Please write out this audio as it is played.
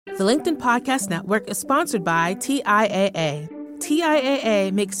The LinkedIn Podcast Network is sponsored by TIAA.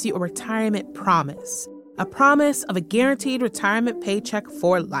 TIAA makes you a retirement promise, a promise of a guaranteed retirement paycheck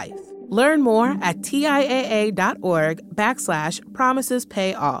for life. Learn more at TIAA.org/promises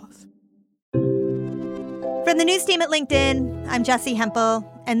pay off. From the news team at LinkedIn, I'm Jessi Hempel,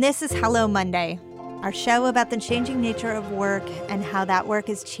 and this is Hello Monday, our show about the changing nature of work and how that work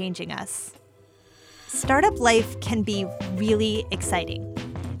is changing us. Startup life can be really exciting.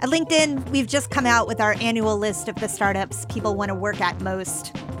 At LinkedIn, we've just come out with our annual list of the startups people want to work at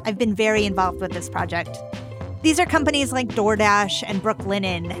most. I've been very involved with this project. These are companies like DoorDash and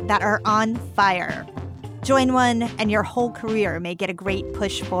Brooklinen that are on fire. Join one, and your whole career may get a great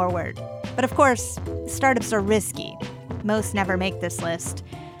push forward. But of course, startups are risky. Most never make this list.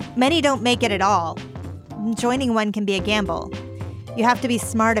 Many don't make it at all. Joining one can be a gamble. You have to be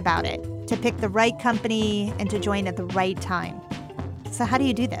smart about it, to pick the right company and to join at the right time. So how do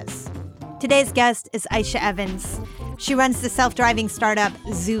you do this? Today's guest is Aisha Evans. She runs the self-driving startup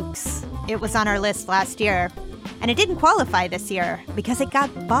Zoox. It was on our list last year, and it didn't qualify this year because it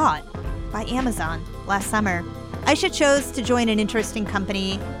got bought by Amazon last summer. Aisha chose to join an interesting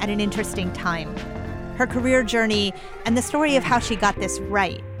company at an interesting time. Her career journey and the story of how she got this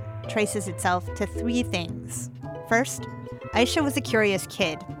right traces itself to three things. First, Aisha was a curious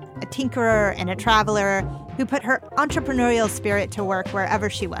kid, a tinkerer and a traveler who put her entrepreneurial spirit to work wherever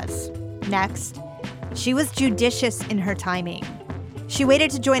she was. Next, she was judicious in her timing. She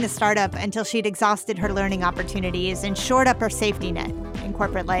waited to join a startup until she'd exhausted her learning opportunities and shored up her safety net in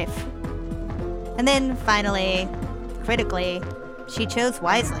corporate life. And then finally, critically, she chose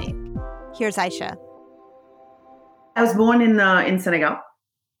wisely. Here's Aisha. I was born in Senegal.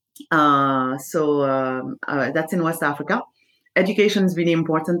 That's in West Africa. Education is really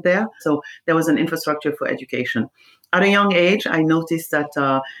important there. So there was an infrastructure for education. At a young age, I noticed that,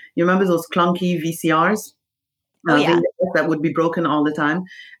 you remember those clunky VCRs? That would be broken all the time.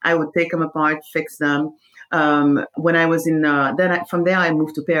 I would take them apart, fix them. When I was from there, I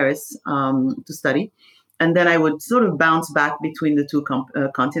moved to Paris to study. And then I would sort of bounce back between the two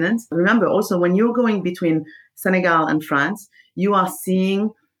continents. Remember also, when you're going between Senegal and France, you are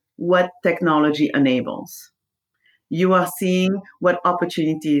seeing what technology enables. You are seeing what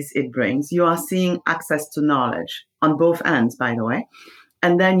opportunities it brings. You are seeing access to knowledge on both ends, by the way.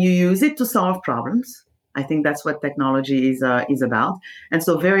 And then you use it to solve problems. I think that's what technology is about. And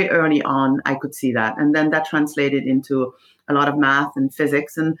so very early on, I could see that. And then that translated into a lot of math and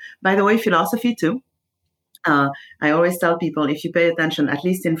physics. And by the way, philosophy too. I always tell people, if you pay attention, at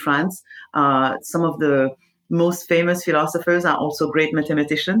least in France, some of the most famous philosophers are also great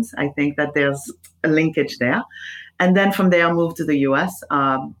mathematicians. I think that there's a linkage there. And then from there, I moved to the US.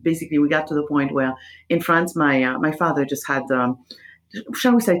 Basically, we got to the point where in France, my father just had,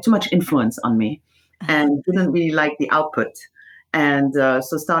 shall we say, too much influence on me and didn't really like the output. And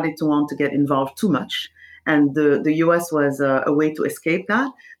so started to want to get involved too much. And the US was a way to escape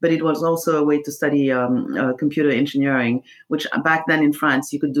that, but it was also a way to study computer engineering, which back then in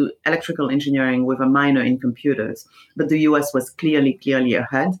France, you could do electrical engineering with a minor in computers. But the US was clearly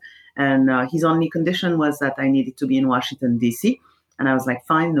ahead. And his only condition was that I needed to be in Washington, D.C. And I was like,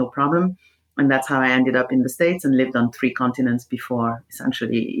 fine, no problem. And that's how I ended up in the States and lived on 3 continents before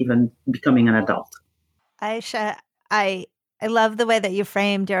essentially even becoming an adult. Aisha, I love the way that you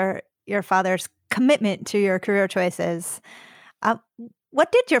framed your father's commitment to your career choices. What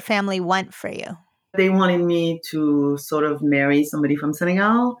did your family want for you? They wanted me to sort of marry somebody from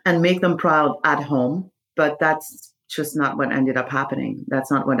Senegal and make them proud at home. But that's just not what ended up happening. That's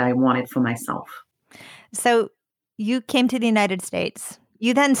not what I wanted for myself. So you came to the United States.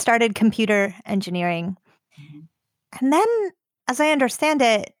 You then started computer engineering. Mm-hmm. And then, as I understand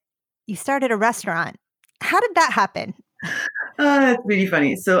it, you started a restaurant. How did that happen? It's really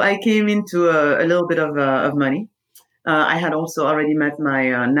funny. So I came into a little bit of money. I had also already met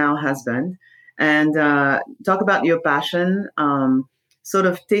my now husband. And talk about your passion. Sort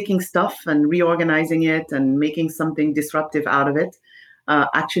of taking stuff and reorganizing it and making something disruptive out of it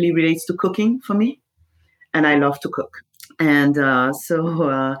actually relates to cooking for me. And I love to cook. And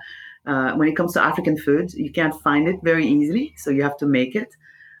so when it comes to African food, you can't find it very easily. So you have to make it.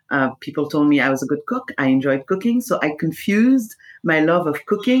 People told me I was a good cook. I enjoyed cooking. So I confused my love of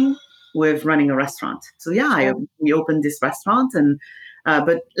cooking with running a restaurant. So yeah, we opened this restaurant.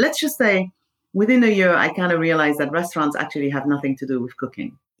 But let's just say within a year, I kind of realized that restaurants actually have nothing to do with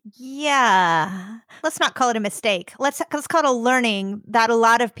cooking. Yeah. Let's not call it a mistake. Let's call it a learning that a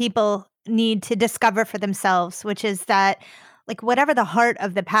lot of people need to discover for themselves, which is that like whatever the heart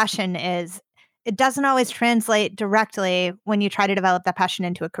of the passion is, it doesn't always translate directly when you try to develop that passion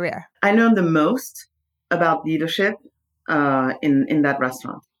into a career. I learned the most about leadership in that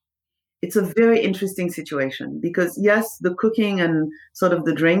restaurant. It's a very interesting situation because, yes, the cooking and sort of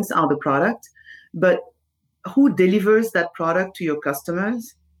the drinks are the product, but who delivers that product to your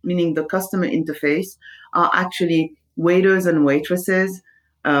customers, meaning the customer interface, are actually waiters and waitresses,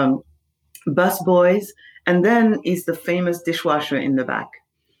 busboys, and then is the famous dishwasher in the back.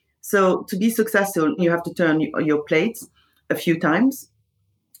 So to be successful, you have to turn your plates a few times,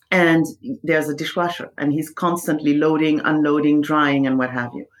 and there's a dishwasher, and he's constantly loading, unloading, drying, and what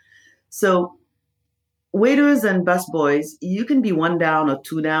have you. So waiters and busboys, you can be one down or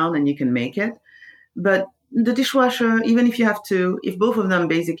two down and you can make it. But the dishwasher, even if you have to, if both of them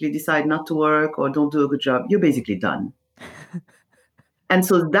basically decide not to work or don't do a good job, you're basically done. And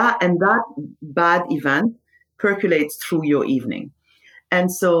so that bad event percolates through your evening.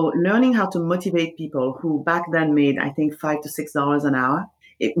 And so learning how to motivate people who back then made, I think, $5 to $6 an hour,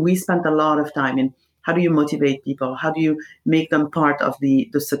 we spent a lot of time in how do you motivate people? How do you make them part of the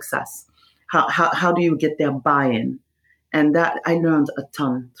success? How do you get their buy-in? And that I learned a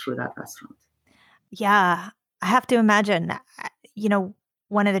ton through that restaurant. Yeah, I have to imagine,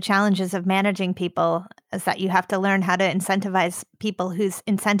 one of the challenges of managing people is that you have to learn how to incentivize people whose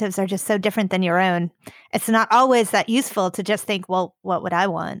incentives are just so different than your own. It's not always that useful to just think, well, what would I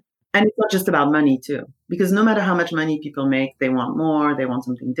want? And it's not just about money too, because no matter how much money people make, they want more, they want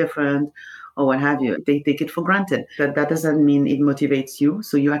something different or what have you. They take it for granted. That doesn't mean it motivates you.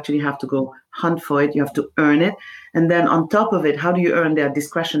 So you actually have to go hunt for it. You have to earn it. And then on top of it, how do you earn their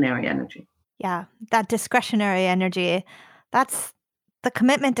discretionary energy? Yeah, that discretionary energy, that's the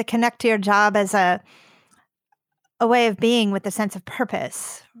commitment to connect to your job as a way of being with a sense of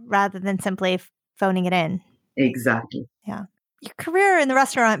purpose rather than simply phoning it in. Exactly. Yeah. Your career in the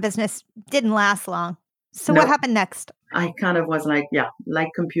restaurant business didn't last long. So No. What happened next? I kind of was like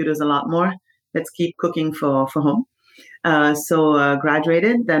computers a lot more. Let's keep cooking for home. So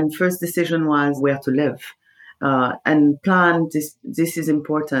graduated. Then first decision was where to live. And plan, this is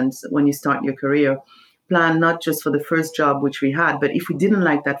important when you start your career. Plan not just for the first job, which we had, but if we didn't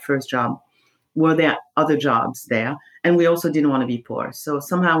like that first job, were there other jobs there? And we also didn't want to be poor. So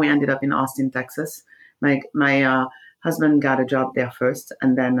somehow we ended up in Austin, Texas. My husband got a job there first,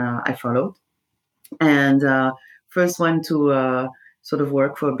 and then I followed. And first went to sort of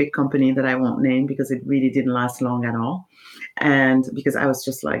work for a big company that I won't name because it really didn't last long at all. And because I was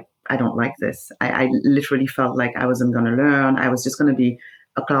just like, I don't like this. I literally felt like I wasn't going to learn. I was just going to be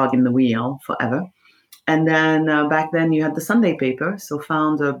a clog in the wheel forever. And then back then you had the Sunday paper. So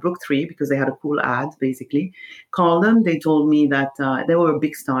found Brook3 because they had a cool ad, basically. Called them. They told me that they were a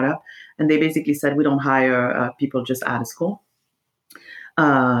big startup. And they basically said, we don't hire people just out of school.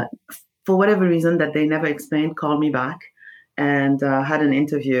 For whatever reason that they never explained, called me back and had an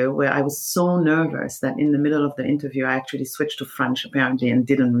interview where I was so nervous that in the middle of the interview, I actually switched to French apparently and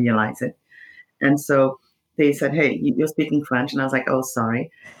didn't realize it. And so they said, hey, you're speaking French. And I was like, oh,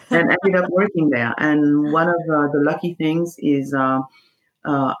 sorry. And ended up working there. And one of the lucky things is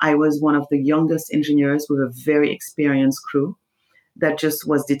I was one of the youngest engineers with a very experienced crew that just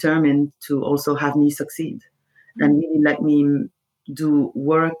was determined to also have me succeed and really let me do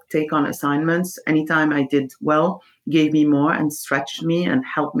work, take on assignments. Anytime I did well, gave me more and stretched me and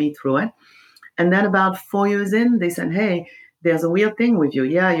helped me through it. And then about 4 years in, they said, hey, there's a weird thing with you.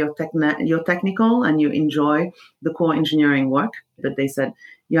 Yeah, you're technical and you enjoy the core engineering work. But they said,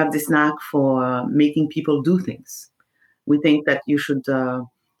 you have this knack for making people do things. We think that you should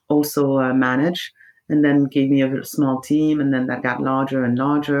also manage. And then gave me a small team. And then that got larger and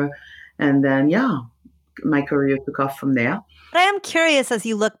larger. And then, my career took off from there. But I am curious as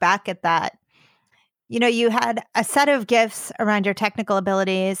you look back at that, you had a set of gifts around your technical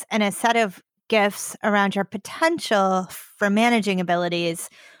abilities and a set of gifts around your potential for managing abilities.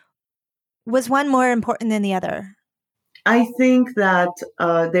 Was one more important than the other? I think that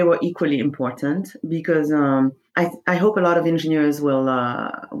they were equally important because I hope a lot of engineers will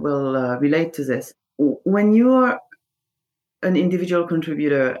relate to this. When you're an individual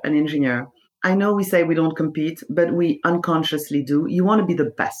contributor, an engineer, I know we say we don't compete, but we unconsciously do. You want to be the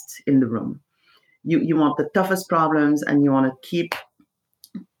best in the room. You want the toughest problems and you want to keep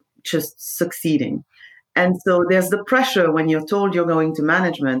just succeeding. And so there's the pressure when you're told you're going to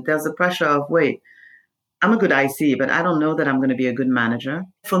management, there's the pressure of, wait, I'm a good IC, but I don't know that I'm going to be a good manager.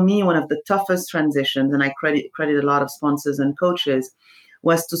 For me, one of the toughest transitions, and I credit a lot of sponsors and coaches,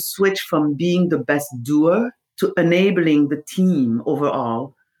 was to switch from being the best doer to enabling the team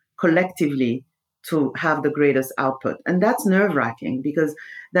overall, collectively, to have the greatest output. And that's nerve-wracking because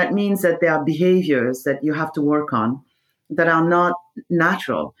that means that there are behaviors that you have to work on that are not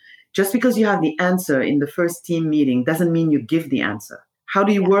natural. Just because you have the answer in the first team meeting doesn't mean you give the answer. How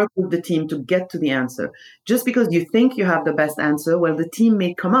do you work with the team to get to the answer? Just because you think you have the best answer, well, the team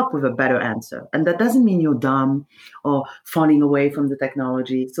may come up with a better answer. And that doesn't mean you're dumb or falling away from the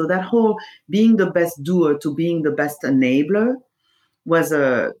technology. So that whole being the best doer to being the best enabler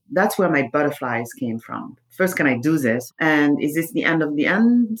that's where my butterflies came from. First, can I do this? And is this the end of the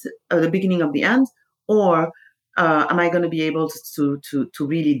end, or the beginning of the end? Or am I going to be able to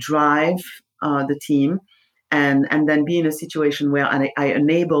really drive the team and then be in a situation where I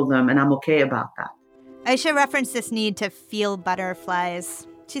enable them and I'm okay about that? Aisha referenced this need to feel butterflies.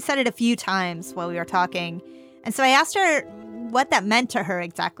 She said it a few times while we were talking. And so I asked her what that meant to her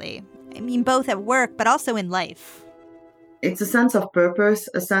exactly. I mean, both at work, but also in life. It's a sense of purpose,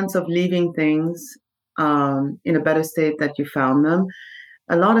 a sense of leaving things in a better state that you found them.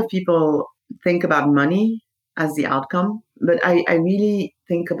 A lot of people think about money as the outcome, but I really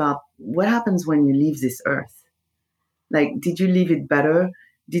think about what happens when you leave this earth. Like, did you leave it better?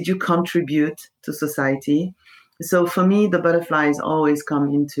 Did you contribute to society? So for me, the butterflies always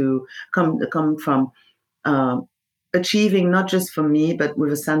come from achieving, not just for me, but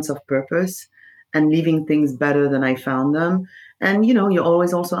with a sense of purpose and leaving things better than I found them. And, you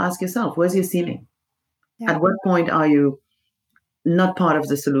always also ask yourself, where's your ceiling? Yeah. At what point are you not part of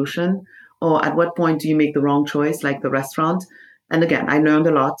the solution? Or at what point do you make the wrong choice, like the restaurant? And again, I learned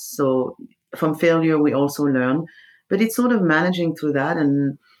a lot. So from failure, we also learn. But it's sort of managing through that.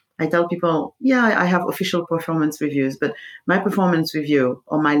 And I tell people, I have official performance reviews, but my performance review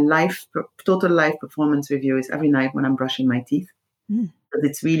or my total life performance review is every night when I'm brushing my teeth. But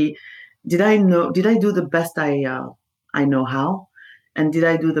it's really, did I do the best I know how? And did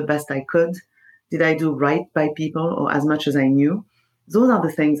I do the best I could? Did I do right by people or as much as I knew? Those are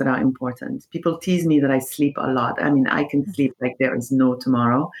the things that are important. People tease me that I sleep a lot. I mean, I can sleep like there is no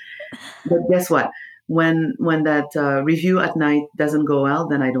tomorrow. But guess what? When that review at night doesn't go well,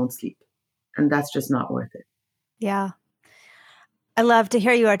 then I don't sleep. And that's just not worth it. Yeah. I love to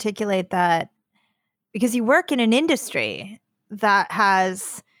hear you articulate that because you work in an industry that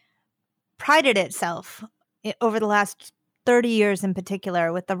has prided itself over the last 30 years in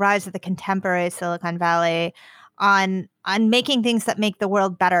particular with the rise of the contemporary Silicon Valley on making things that make the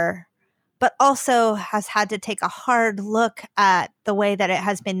world better, but also has had to take a hard look at the way that it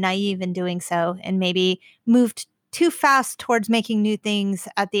has been naive in doing so and maybe moved too fast towards making new things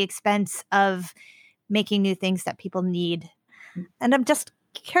at the expense of making new things that people need. And I'm just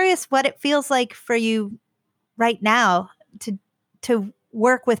curious what it feels like for you right now to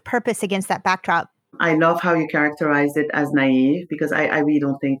work with purpose against that backdrop. I love how you characterized it as naive because I really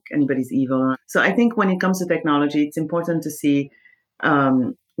don't think anybody's evil. So I think when it comes to technology, it's important to see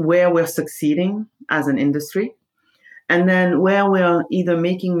where we're succeeding as an industry. And then where we're either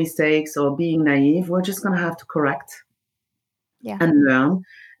making mistakes or being naive, we're just going to have to correct and learn.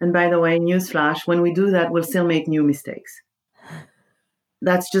 And by the way, newsflash, when we do that, we'll still make new mistakes.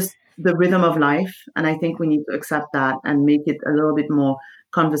 That's just the rhythm of life. And I think we need to accept that and make it a little bit more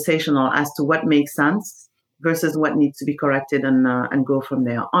conversational as to what makes sense versus what needs to be corrected and go from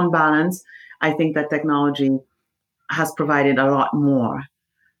there. On balance, I think that technology has provided a lot more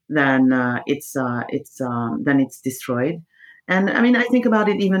than it's destroyed. And I mean, I think about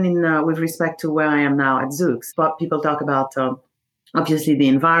it even in with respect to where I am now at Zoox. But people talk about obviously the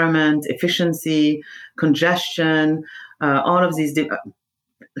environment, efficiency, congestion, all of these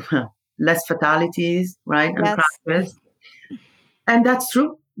less fatalities, right? Yes. And crashes. And that's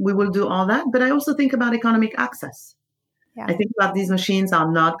true. We will do all that. But I also think about economic access. Yeah. I think about these machines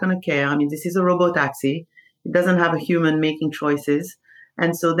are not going to care. I mean, this is a robo-taxi. It doesn't have a human making choices.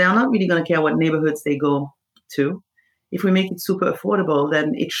 And so they're not really going to care what neighborhoods they go to. If we make it super affordable,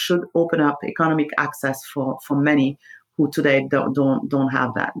 then it should open up economic access for many who today don't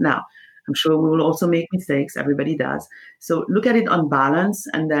have that. Now, I'm sure we will also make mistakes. Everybody does. So look at it on balance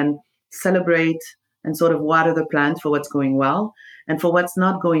and then celebrate and sort of water the plant for what's going well. And for what's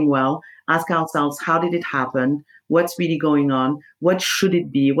not going well, ask ourselves, how did it happen? What's really going on? What should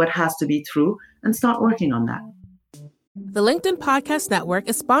it be? What has to be true? And start working on that. The LinkedIn Podcast Network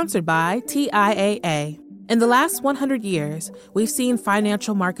is sponsored by TIAA. In the last 100 years, we've seen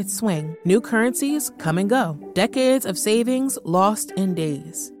financial markets swing, new currencies come and go, decades of savings lost in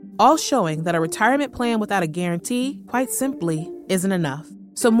days, all showing that a retirement plan without a guarantee, quite simply, isn't enough.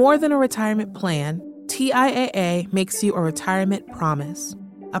 So more than a retirement plan, TIAA makes you a retirement promise.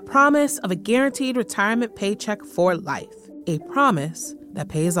 A promise of a guaranteed retirement paycheck for life. A promise that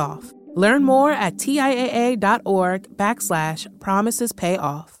pays off. Learn more at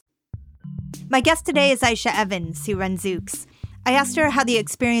TIAA.org/promisespayoff. My guest today is Aisha Evans, who runs Zoox. I asked her how the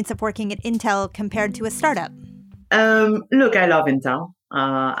experience of working at Intel compared to a startup. Look, I love Intel.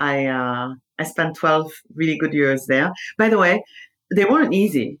 I spent 12 really good years there. By the way, they weren't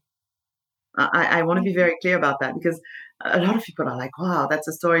easy. I want to be very clear about that, because a lot of people are like, wow, that's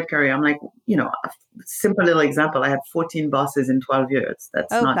a storied career. I'm like, a simple little example. I had 14 bosses in 12 years.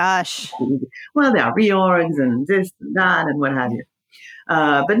 That's not gosh. easy. Well, there are reorgs and this and that and what have you.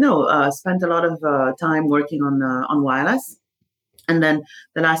 But no, spent a lot of time working on wireless. And then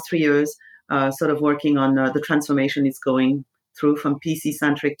the last 3 years, sort of working on the transformation it's going through from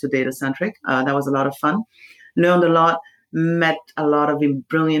PC-centric to data-centric. That was a lot of fun. Learned a lot, met a lot of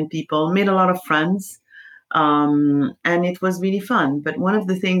brilliant people, made a lot of friends. And it was really fun. But one of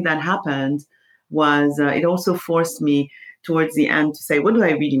the things that happened was it also forced me towards the end to say, what do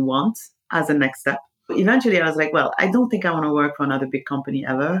I really want as a next step? Eventually, I was like, well, I don't think I want to work for another big company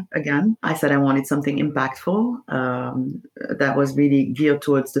ever again. I said I wanted something impactful that was really geared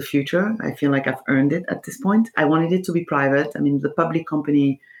towards the future. I feel like I've earned it at this point. I wanted it to be private. I mean, the public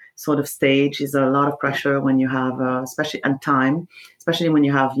company sort of stage is a lot of pressure when you have, especially when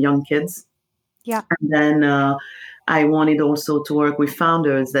you have young kids. Yeah. And then I wanted also to work with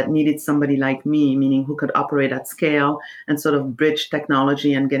founders that needed somebody like me, meaning who could operate at scale and sort of bridge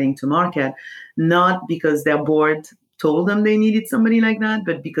technology and getting to market, not because their board told them they needed somebody like that,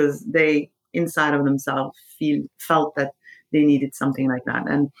 but because they, inside of themselves, felt that they needed something like that.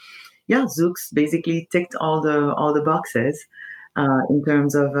 And yeah, Zoox basically ticked all the boxes in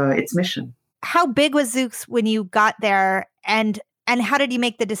terms of its mission. How big was Zoox when you got there, and how did you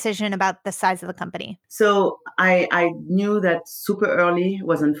make the decision about the size of the company? So I knew that super early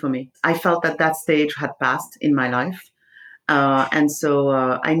wasn't for me. I felt that stage had passed in my life. And so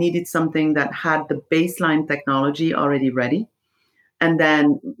I needed something that had the baseline technology already ready, and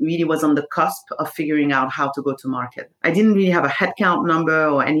then really was on the cusp of figuring out how to go to market. I didn't really have a headcount number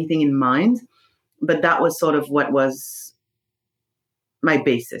or anything in mind, but that was sort of what was my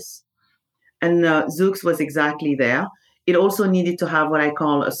basis. And Zoox was exactly there. It also needed to have what I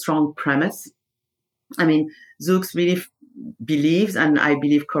call a strong premise. I mean, Zoox really believes, and I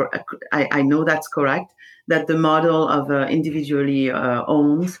believe, I know that's correct, that the model of individually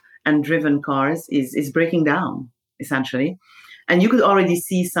owned and driven cars is breaking down, essentially. And you could already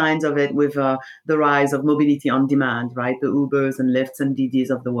see signs of it with the rise of mobility on demand, right? The Ubers and Lyfts and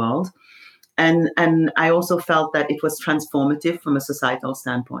DiDis of the world. And I also felt that it was transformative from a societal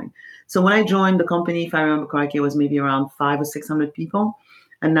standpoint. So when I joined the company, if I remember correctly, it was maybe around 500 or 600 people.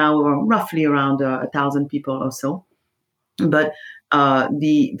 And now we're roughly around 1,000 people or so. But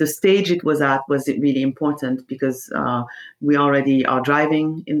the stage it was at was really important, because we already are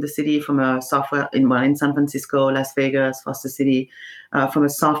driving in the city from a software, in San Francisco, Las Vegas, Foster City, from a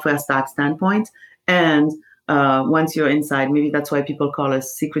software stack standpoint. And once you're inside, maybe that's why people call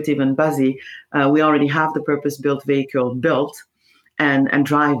us secretive and buzzy. We already have the purpose-built vehicle built and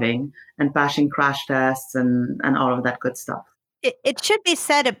driving and passing crash tests and all of that good stuff. It should be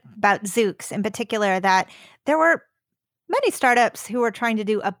said about Zoox in particular that there were many startups who were trying to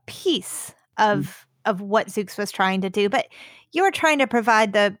do a piece of what Zoox was trying to do, but you were trying to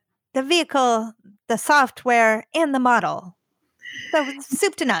provide the vehicle, the software, and the model. So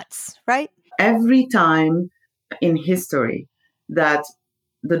soup to nuts, right? Every time in history that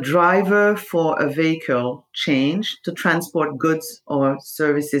the driver for a vehicle changed to transport goods or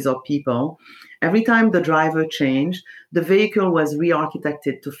services or people, every time the driver changed, the vehicle was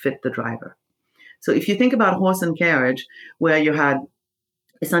re-architected to fit the driver. So if you think about horse and carriage, where you had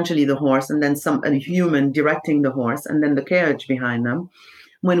essentially the horse and then a human directing the horse and then the carriage behind them,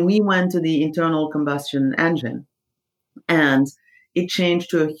 when we went to the internal combustion engine and it changed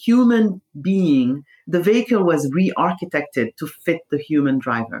to a human being, the vehicle was re-architected to fit the human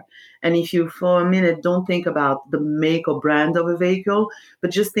driver. And if you, for a minute, don't think about the make or brand of a vehicle, but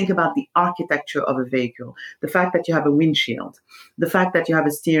just think about the architecture of a vehicle, the fact that you have a windshield, the fact that you have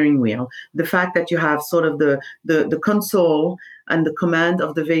a steering wheel, the fact that you have sort of the console and the command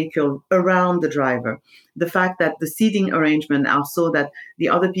of the vehicle around the driver, the fact that the seating arrangement are so that the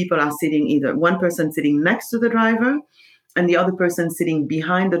other people are sitting, either one person sitting next to the driver and the other person sitting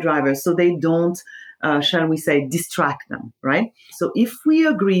behind the driver, so they don't, shall we say, distract them, right? So if we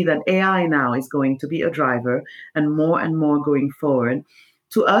agree that AI now is going to be a driver and more going forward,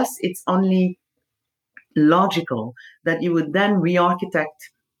 to us, it's only logical that you would then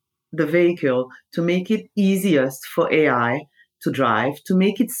re-architect the vehicle to make it easiest for AI to drive, to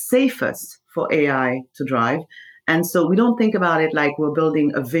make it safest for AI to drive, And so we don't think about it like we're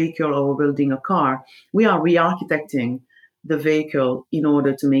building a vehicle or we're building a car. We are re-architecting the vehicle in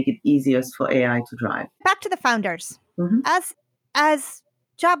order to make it easiest for AI to drive. Back to the founders. Mm-hmm. As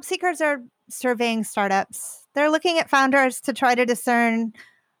job seekers are surveying startups, they're looking at founders to try to discern,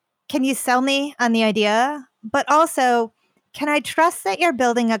 can you sell me on the idea? But also, can I trust that you're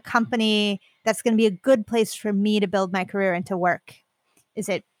building a company that's going to be a good place for me to build my career and to work? Is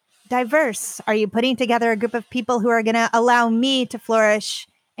it diverse? Are you putting together a group of people who are going to allow me to flourish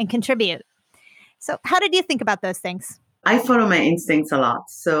and contribute? So how did you think about those things? I follow my instincts a lot.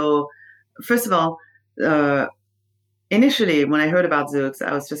 So first of all, initially when I heard about Zoox,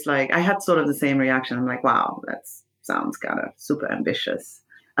 I was just like, I had sort of the same reaction. I'm like, wow, that sounds kind of super ambitious.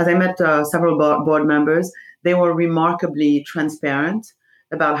 As I met several board members, they were remarkably transparent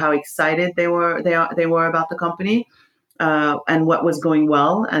about how excited they were about the company. And what was going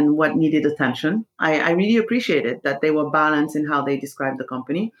well and what needed attention. I really appreciated that they were balanced in how they described the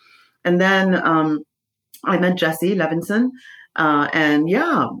company. And then I met Jesse Levinson. And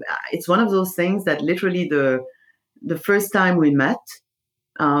yeah, it's one of those things that literally the first time we met,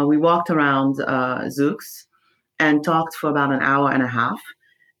 we walked around Zoox and talked for about an hour and a half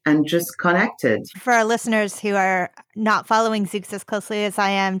and just connected. For our listeners who are not following Zoox as closely as I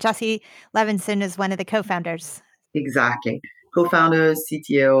am, Jesse Levinson is one of the co-founders. Exactly. Co-founder,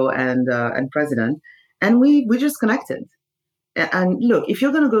 CTO, and president. And we just connected. And look, if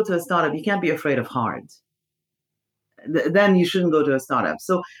you're going to go to a startup, you can't be afraid of hard. Then you shouldn't go to a startup.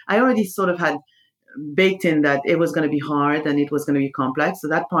 So I already sort of had baked in that it was going to be hard and it was going to be complex. So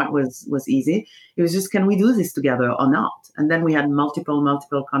that part was easy. It was just, can we do this together or not? And then we had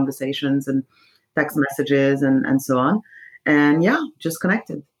multiple conversations and text messages and so on. And yeah, just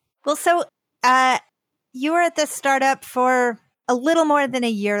connected. Well, so you were at this startup for a little more than a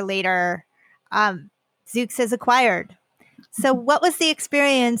year later. Zoox is acquired. So what was the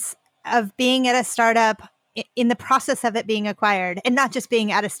experience of being at a startup in the process of it being acquired? And not just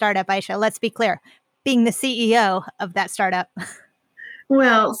being at a startup, Aisha, let's be clear, being the CEO of that startup.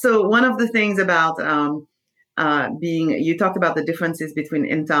 Well, so one of the things about you talked about the differences between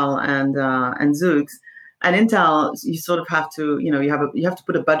Intel and Zoox. At Intel, you sort of have to, you have to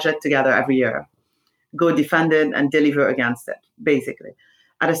put a budget together every year, go defend it and deliver against it, basically.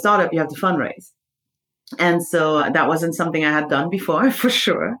 At a startup, you have to fundraise. And so that wasn't something I had done before, for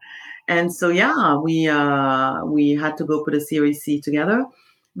sure. And so, yeah, we had to go put a Series C together.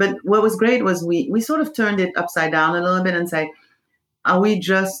 But what was great was we sort of turned it upside down a little bit and say, are we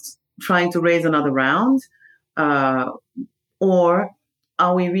just trying to raise another round? Or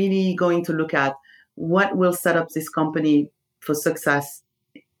are we really going to look at what will set up this company for success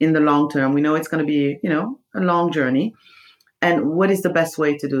in the long term? We know it's going to be, a long journey. And what is the best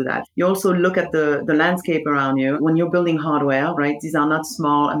way to do that? You also look at the landscape around you. When you're building hardware, right? These are not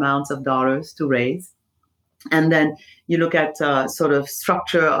small amounts of dollars to raise. And then you look at sort of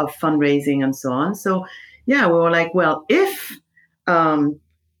structure of fundraising and so on. So, yeah, we were like, well, if one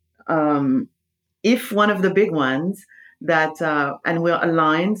of the big ones that, and we're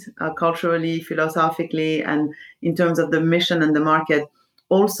aligned culturally, philosophically, and in terms of the mission and the market,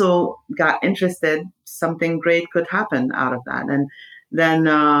 also got interested, something great could happen out of that. And then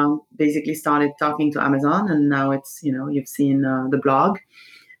basically started talking to Amazon. And now it's, you've seen the blog.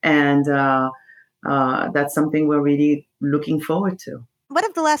 And that's something we're really looking forward to. What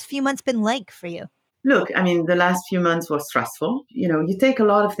have the last few months been like for you? Look, I mean, the last few months were stressful. You take a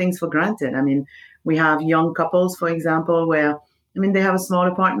lot of things for granted. I mean, we have young couples, for example, where, they have a small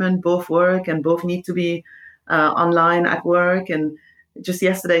apartment, both work and both need to be online at work. And just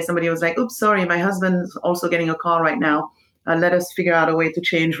yesterday, somebody was like, oops, sorry, my husband's also getting a call right now. Let us figure out a way to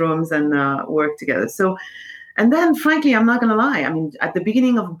change rooms and work together. So, and then frankly, I'm not going to lie. I mean, at the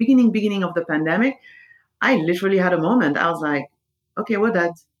beginning of the pandemic, I literally had a moment. I was like, okay, we're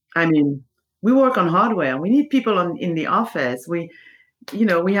dead. I mean, we work on hardware. We need people in the office. We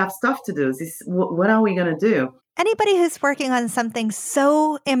have stuff to do. What are we going to do? Anybody who's working on something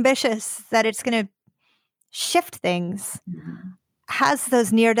so ambitious that it's going to shift things has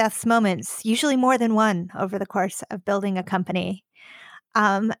those near-death moments, usually more than one over the course of building a company.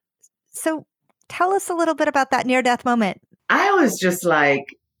 So tell us a little bit about that near-death moment. I was just like,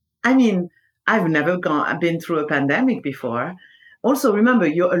 I've never been through a pandemic before. Also, remember,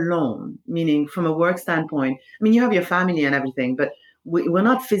 you're alone, meaning from a work standpoint. You have your family and everything, but we're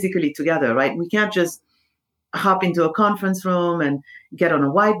not physically together, right? We can't just hop into a conference room and get on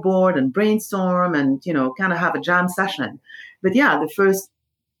a whiteboard and brainstorm and, kind of have a jam session. But yeah, the first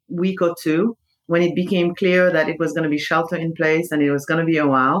week or two, when it became clear that it was going to be shelter in place and it was going to be a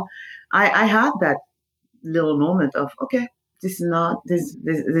while, I had little moment of, okay, this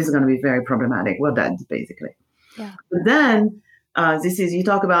is going to be very problematic. We're dead, basically. Yeah. But then you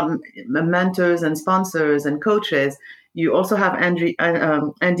talk about mentors and sponsors and coaches. You also have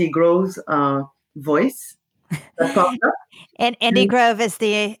Andy Grove's voice that pops up. And Andy Grove is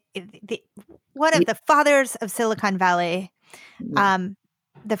the one of the fathers of Silicon Valley,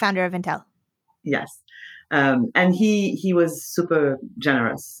 the founder of Intel. Yes. And he was super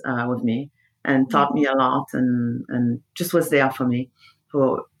generous with me and taught me a lot and just was there for me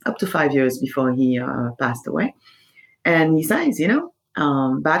for up to 5 years before he passed away. And he says,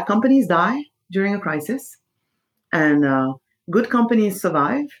 bad companies die during a crisis, and good companies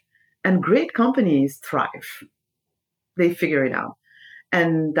survive, and great companies thrive. They figure it out.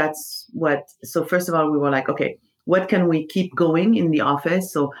 And so first of all, we were like, okay, what can we keep going in the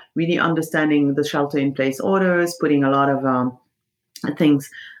office? So really understanding the shelter-in-place orders, putting a lot of things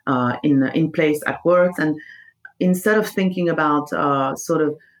in place at work. And instead of thinking about sort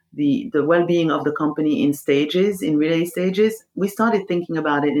of the well-being of the company in relay stages, we started thinking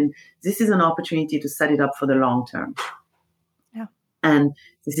about it. And this is an opportunity to set it up for the long term. Yeah. And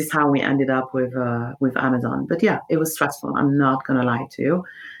this is how we ended up with Amazon. But yeah, it was stressful. I'm not going to lie to you.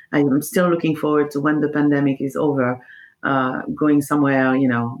 I'm still looking forward to when the pandemic is over, going somewhere,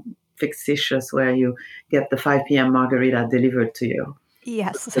 fictitious where you get the 5 p.m. margarita delivered to you.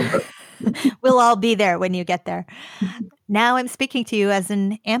 Yes. We'll all be there when you get there. Now I'm speaking to you as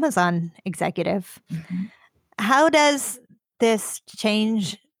an Amazon executive. Mm-hmm. How does this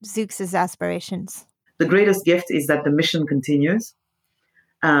change Zoox's aspirations? The greatest gift is that the mission continues.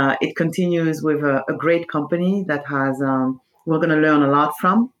 It continues with a great company that has we're going to learn a lot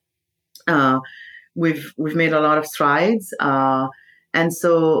from. We've made a lot of strides, and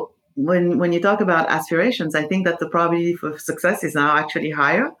so when you talk about aspirations, I think that the probability for success is now actually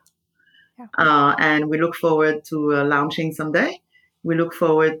higher. Yeah. And we look forward to launching someday. We look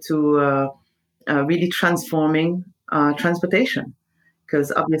forward to really transforming transportation,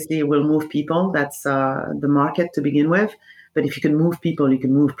 because obviously we'll move people. That's the market to begin with. But if you can move people, you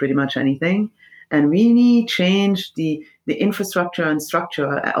can move pretty much anything. And really change the infrastructure and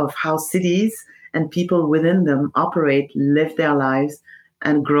structure of how cities and people within them operate, live their lives,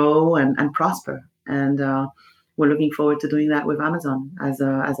 and grow and prosper. And we're looking forward to doing that with Amazon as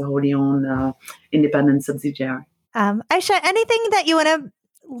a wholly owned independent subsidiary. Aisha, anything that you want to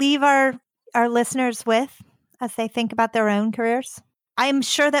leave our listeners with as they think about their own careers? I'm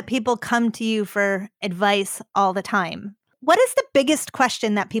sure that people come to you for advice all the time. What is the biggest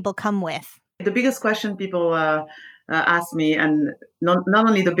question that people come with? The biggest question people ask me, and not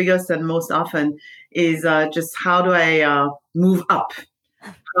only the biggest and most often, is just how do I move up?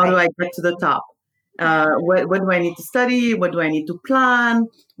 How do I get to the top? What do I need to study? What do I need to plan?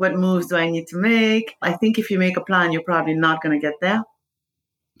 What moves do I need to make? I think if you make a plan, you're probably not going to get there.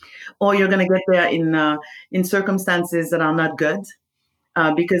 Or you're going to get there in circumstances that are not good,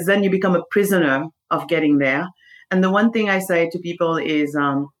 because then you become a prisoner of getting there. And the one thing I say to people is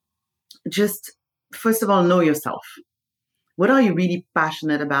just, first of all, know yourself. What are you really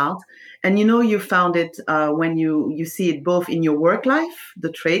passionate about? And you found it when you see it both in your work life,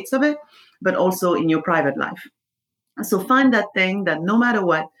 the traits of it, but also in your private life. So find that thing that no matter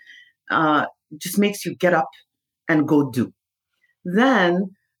what, just makes you get up and go do.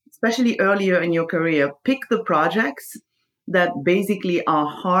 Then, especially earlier in your career, pick the projects that basically are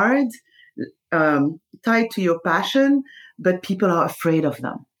hard, tied to your passion, but people are afraid of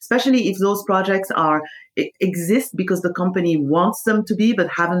them. Especially if those projects exist because the company wants them to be, but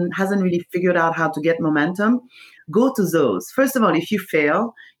hasn't really figured out how to get momentum. Go to those. First of all, if you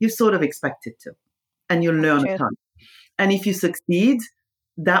fail, you sort of expected to, and you'll learn a ton. And if you succeed,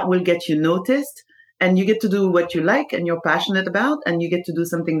 that will get you noticed, and you get to do what you like and you're passionate about, and you get to do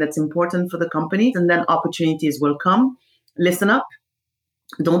something that's important for the company, and then opportunities will come. Listen up.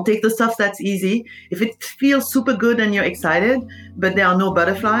 Don't take the stuff that's easy. If it feels super good and you're excited, but there are no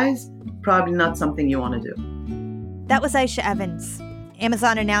butterflies, probably not something you want to do. That was Aisha Evans.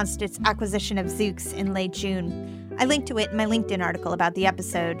 Amazon announced its acquisition of Zoox in late June. I linked to it in my LinkedIn article about the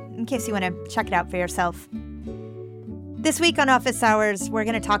episode, in case you want to check it out for yourself. This week on Office Hours, we're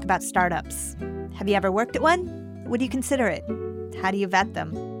going to talk about startups. Have you ever worked at one? Would you consider it? How do you vet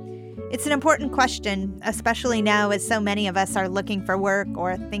them? It's an important question, especially now as so many of us are looking for work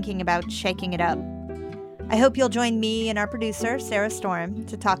or thinking about shaking it up. I hope you'll join me and our producer, Sarah Storm,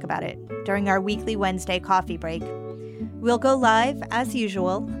 to talk about it during our weekly Wednesday coffee break. We'll go live, as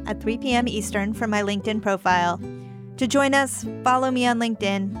usual, at 3 p.m. Eastern from my LinkedIn profile. To join us, follow me on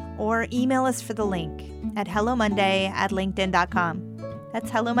LinkedIn or email us for the link at hellomonday@linkedin.com. That's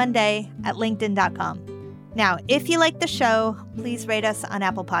hellomonday@linkedin.com. Now, if you like the show, please rate us on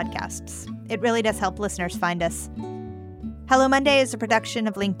Apple Podcasts. It really does help listeners find us. Hello Monday is a production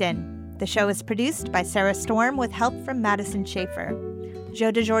of LinkedIn. The show is produced by Sarah Storm with help from Madison Schaefer.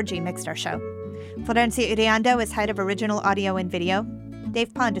 Joe DeGiorgi mixed our show. Florencia Iriando is head of original audio and video.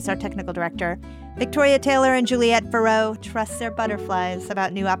 Dave Pond is our technical director. Victoria Taylor and Juliette Verreau trust their butterflies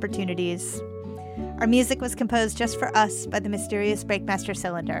about new opportunities. Our music was composed just for us by the mysterious Breakmaster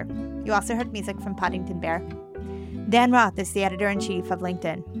Cylinder. You also heard music from Poddington Bear. Dan Roth is the editor-in-chief of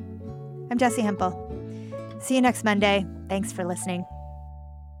LinkedIn. I'm Jessi Hempel. See you next Monday. Thanks for listening.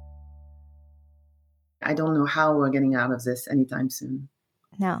 I don't know how we're getting out of this anytime soon.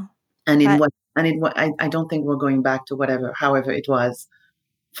 No. I don't think we're going back to however it was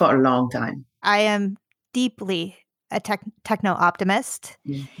for a long time. I am deeply a techno-optimist.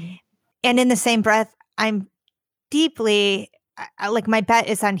 Mm-hmm. And in the same breath, I'm deeply, my bet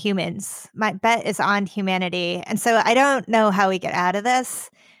is on humans. My bet is on humanity. And so I don't know how we get out of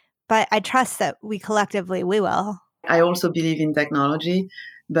this, but I trust that we collectively, we will. I also believe in technology,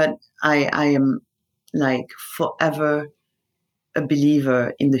 but I am forever a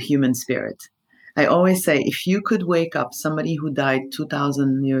believer in the human spirit. I always say, if you could wake up somebody who died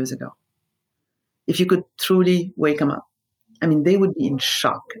 2,000 years ago, if you could truly wake them up, they would be in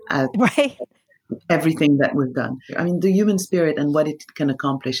shock at everything that we've done. The human spirit and what it can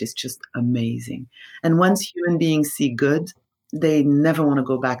accomplish is just amazing. And once human beings see good, they never want to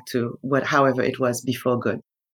go back to however it was before good.